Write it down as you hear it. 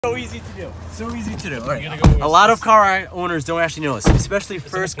So easy to do. So easy to do. All right. Go a lot of car owners don't actually know this, especially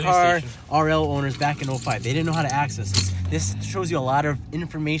first car RL owners back in 05. They didn't know how to access this. This shows you a lot of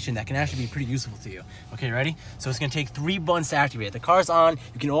information that can actually be pretty useful to you. Okay, ready? So it's going to take 3 buttons to activate it. The car's on.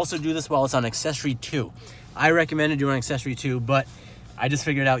 You can also do this while it's on accessory 2. I recommend doing accessory 2, but I just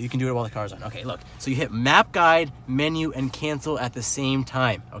figured out you can do it while the car's on. Okay, look. So you hit map, guide, menu, and cancel at the same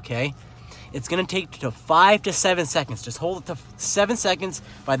time, okay? It's gonna take to 5 to 7 seconds. Just hold it to 7 seconds.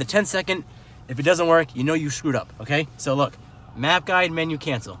 By the 10th second, if it doesn't work, you know you screwed up, okay? So look, map, guide, menu,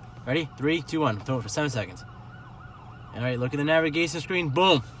 cancel. Ready? 3, 2, 1. Throw it for 7 seconds. All right, look at the navigation screen.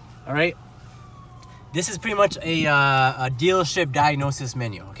 Boom. All right. This is pretty much a dealership diagnosis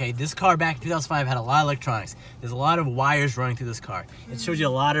menu, okay? This car back in 2005 had a lot of electronics. There's a lot of wires running through this car. It shows you a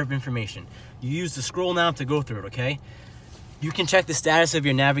lot of information. You use the scroll knob to go through it, okay? You can check the status of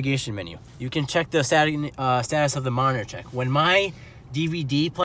your navigation menu. You can check the status of the monitor check. When my DVD player